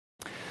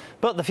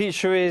But the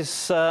future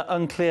is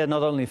unclear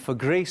not only for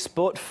Greece,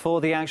 but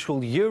for the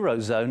actual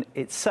Eurozone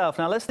itself.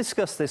 Now, let's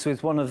discuss this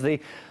with one of the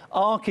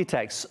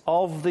architects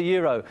of the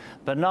Euro,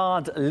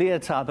 Bernard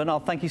Lietaer.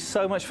 Bernard, thank you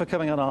so much for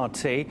coming on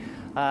RT.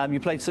 You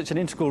played such an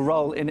integral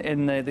role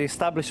in the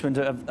establishment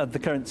of the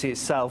currency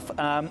itself.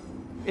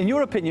 In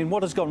your opinion,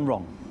 what has gone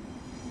wrong?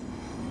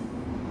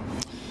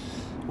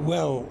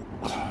 Well,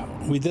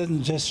 we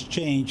didn't just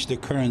change the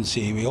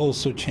currency, we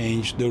also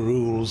changed the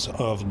rules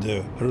of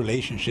the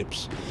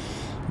relationships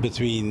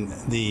between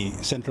the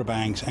central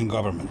banks and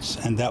governments,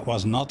 and that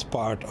was not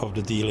part of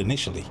the deal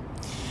initially.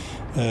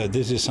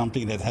 This is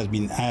something that has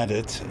been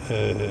added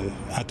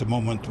at the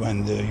moment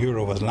when the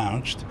euro was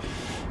launched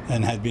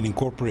and had been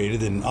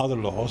incorporated in other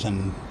laws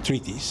and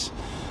treaties.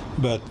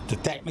 But the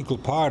technical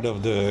part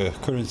of the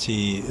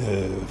currency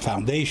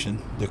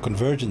foundation, the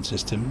convergence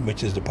system,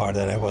 which is the part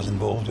that I was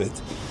involved with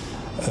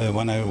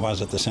when I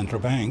was at the central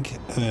bank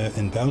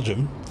in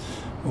Belgium,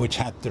 which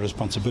had the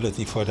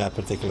responsibility for that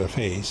particular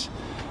phase,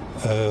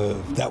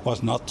 that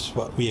was not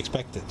what we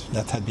expected.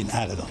 That had been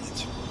added on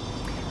it.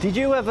 Did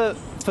you ever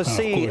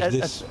foresee?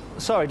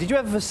 Did you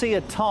ever foresee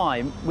a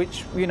time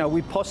which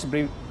we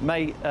possibly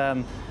may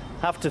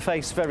have to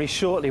face very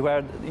shortly,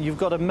 where you've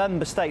got a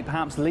member state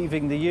perhaps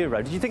leaving the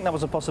euro? Did you think that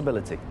was a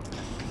possibility?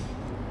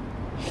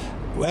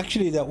 Well,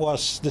 actually, that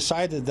was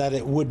decided that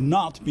it would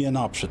not be an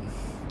option.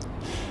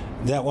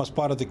 That was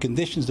part of the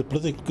conditions, the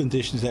political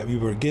conditions that we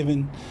were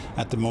given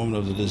at the moment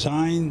of the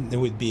design. There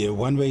would be a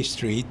one-way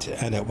street,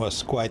 and it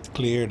was quite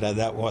clear that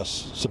that was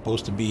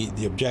supposed to be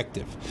the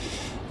objective.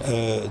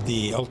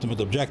 The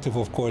ultimate objective,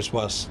 of course,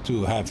 was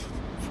to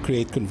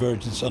create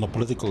convergence on a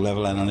political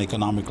level and an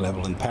economic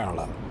level in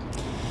parallel.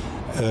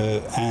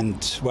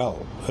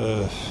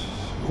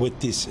 With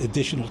these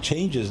additional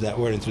changes that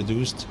were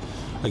introduced,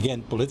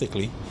 again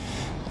politically,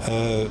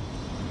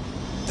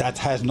 that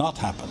has not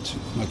happened.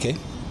 Okay,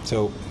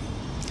 so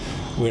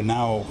we're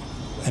now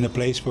in a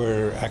place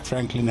where I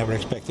frankly never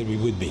expected we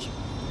would be.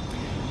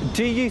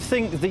 Do you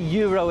think the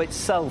euro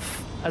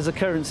itself as a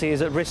currency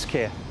is at risk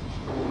here?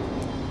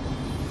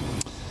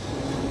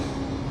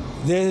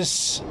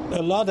 There's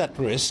a lot at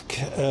risk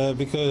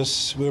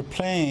because we're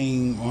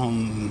playing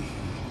on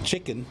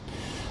chicken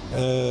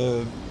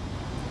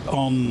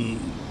on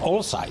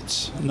all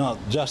sides, not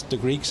just the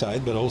Greek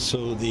side, but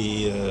also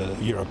the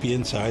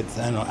European side,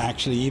 and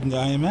actually even the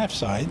IMF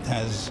side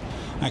has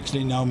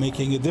actually now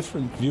making a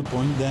different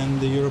viewpoint than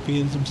the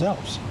Europeans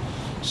themselves.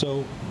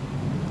 So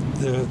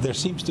there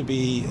seems to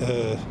be,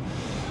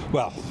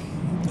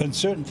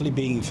 uncertainty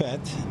being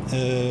fed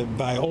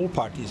by all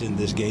parties in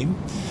this game,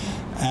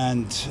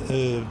 and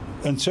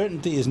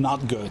uncertainty is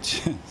not good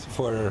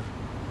for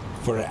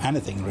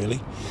anything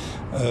really.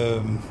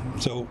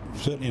 So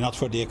certainly not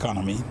for the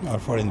economy or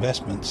for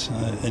investments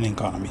in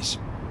economies.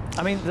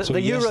 I mean, the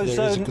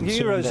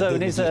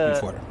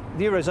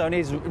Eurozone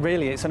is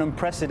really, it's an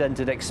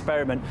unprecedented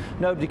experiment.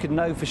 Nobody could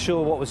know for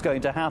sure what was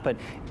going to happen.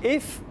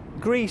 If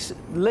Greece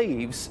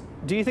leaves,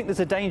 do you think there's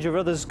a danger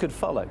others could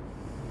follow?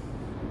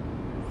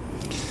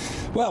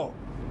 Well,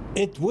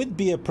 it would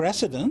be a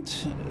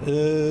precedent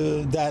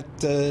that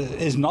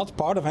is not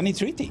part of any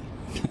treaty.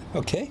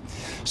 Okay,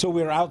 so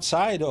we're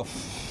outside of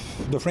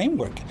the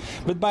framework.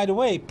 But by the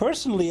way,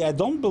 personally, I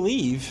don't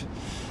believe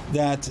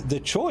that the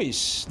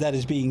choice that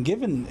is being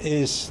given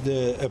is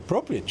the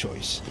appropriate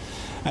choice.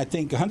 I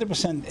think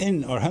 100%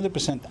 in or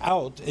 100%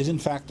 out is in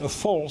fact a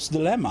false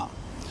dilemma.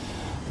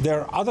 There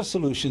are other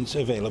solutions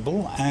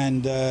available,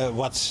 and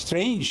what's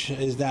strange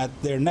is that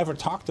they're never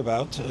talked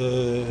about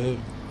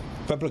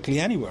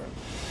publicly anywhere.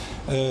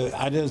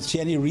 I don't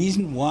see any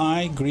reason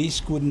why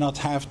Greece could not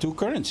have two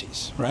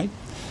currencies, right?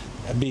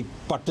 Be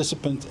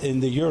participant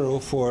in the euro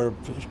for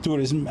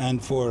tourism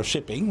and for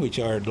shipping, which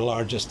are the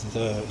largest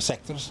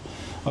sectors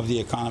of the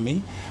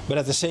economy, but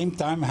at the same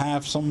time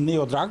have some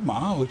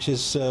neo-drachma, which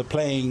is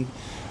playing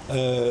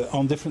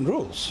on different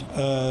rules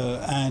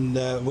and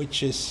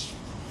which is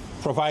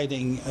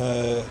providing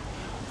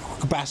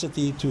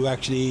capacity to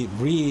actually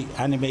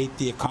reanimate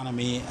the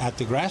economy at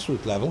the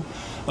grassroots level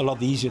a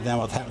lot easier than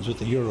what happens with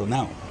the euro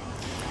now.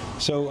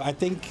 So I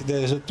think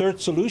there's a third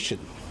solution,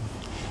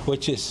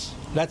 which is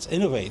let's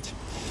innovate.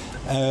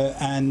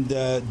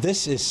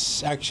 This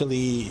is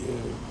actually,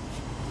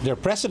 there are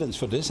precedents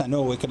for this. I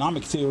know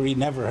economic theory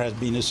never has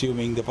been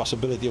assuming the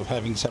possibility of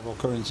having several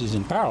currencies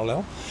in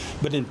parallel,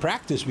 but in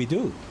practice we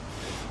do.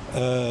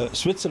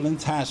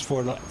 Switzerland has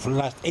for the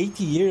last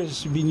 80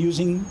 years been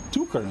using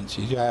two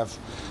currencies. You have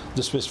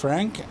the Swiss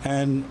franc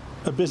and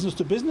a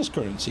business-to-business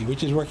currency,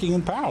 which is working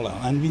in parallel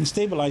and been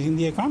stabilizing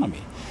the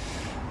economy.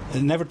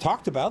 Never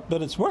talked about,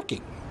 but it's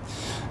working.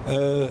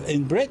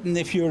 In Britain,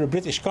 if you're a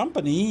British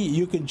company,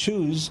 you can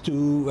choose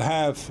to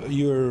have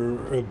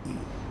your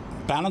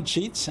balance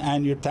sheets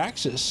and your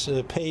taxes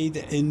paid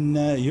in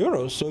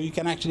euros, so you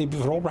can actually,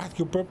 for all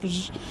practical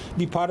purposes,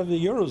 be part of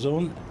the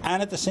eurozone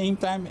and at the same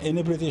time in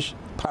a British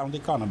pound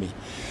economy.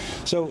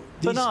 So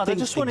these Bernard, I things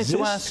just wanted to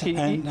exist, ask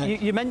you,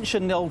 you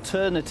mentioned the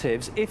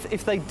alternatives.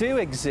 If they do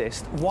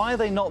exist, why are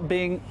they not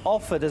being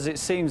offered, as it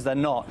seems they're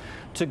not,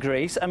 to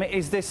Greece? I mean,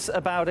 is this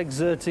about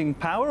exerting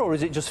power, or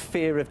is it just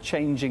fear of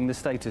changing the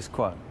status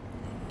quo?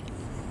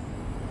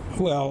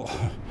 Well,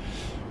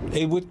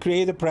 it would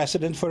create a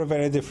precedent for a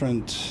very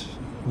different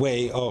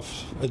way of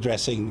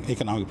addressing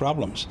economic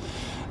problems.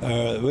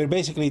 We're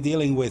basically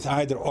dealing with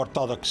either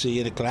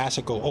orthodoxy in a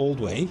classical old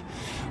way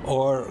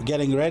or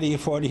getting ready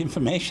for the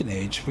information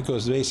age,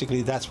 because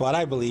basically that's what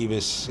I believe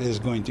is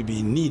going to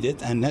be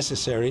needed and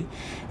necessary,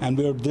 and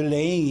we're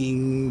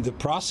delaying the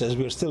process.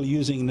 We're still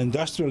using an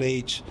industrial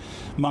age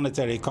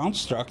monetary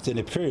construct in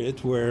a period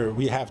where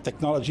we have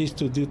technologies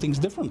to do things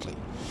differently.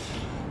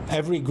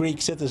 Every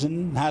Greek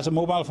citizen has a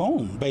mobile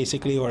phone,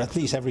 basically, or at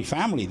least every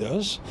family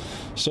does.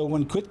 So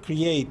one could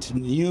create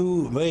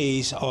new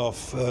ways of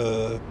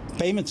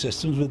payment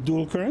systems with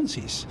dual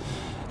currencies.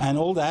 And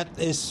all that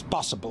is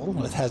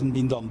possible. It hasn't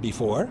been done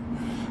before,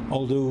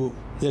 although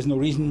there's no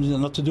reason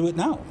not to do it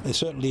now. It's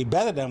certainly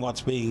better than what's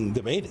being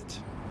debated.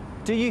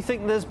 Do you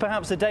think there's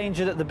perhaps a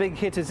danger that the big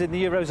hitters in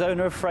the Eurozone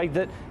are afraid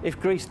that if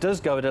Greece does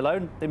go it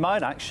alone, they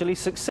might actually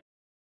succeed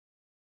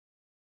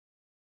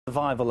in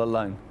survival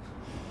alone?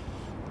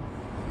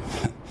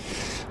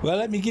 Well,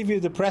 let me give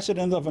you the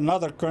precedent of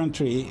another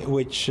country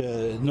which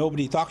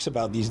nobody talks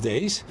about these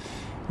days,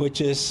 which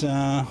is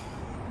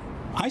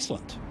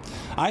Iceland.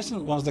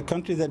 Iceland was the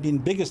country that had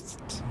been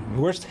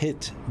worst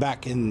hit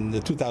back in the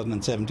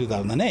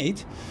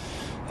 2007-2008,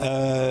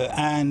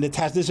 and it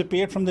has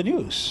disappeared from the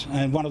news.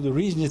 And one of the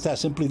reasons it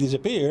has simply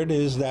disappeared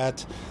is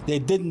that they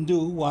didn't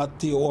do what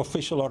the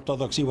official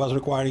orthodoxy was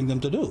requiring them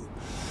to do.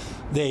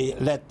 They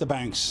let the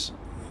banks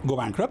go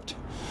bankrupt.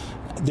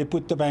 They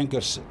put the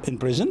bankers in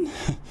prison,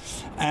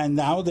 and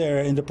now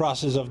they're in the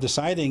process of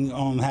deciding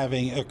on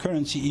having a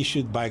currency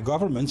issued by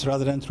governments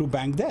rather than through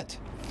bank debt.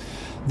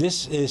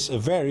 This is a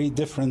very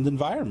different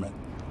environment,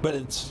 but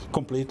it's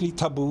completely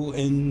taboo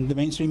in the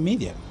mainstream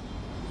media.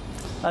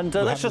 And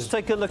let's just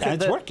take a look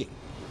at it's working.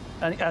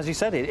 And as you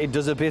said, it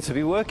does appear to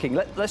be working.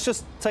 Let's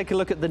just take a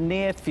look at the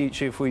near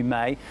future, if we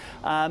may.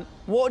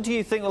 What do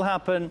you think will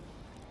happen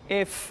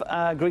if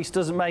Greece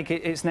doesn't make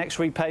its next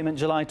repayment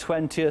July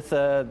 20th?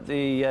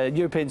 The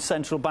European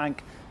Central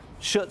Bank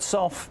shuts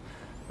off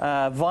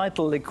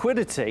vital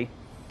liquidity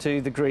to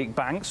the Greek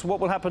banks. What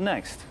will happen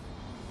next?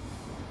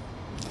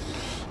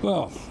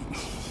 Well,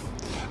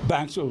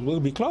 banks will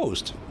be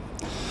closed.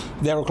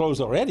 They are closed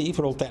already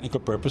for all technical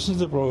purposes.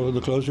 The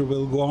closure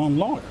will go on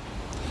longer.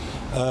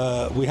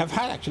 We have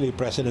had actually a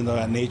precedent of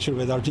that nature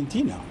with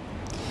Argentina.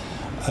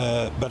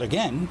 But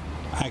again,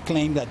 I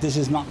claim that this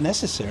is not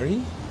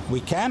necessary.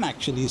 We can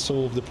actually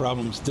solve the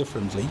problems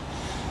differently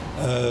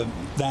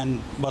than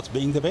what's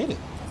being debated.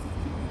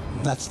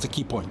 That's the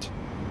key point.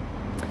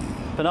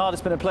 Bernard,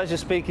 it's been a pleasure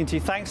speaking to you.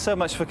 Thanks so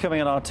much for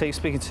coming on RT,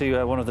 speaking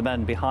to one of the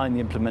men behind the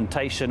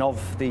implementation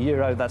of the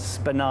euro. That's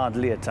Bernard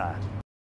Lietaer.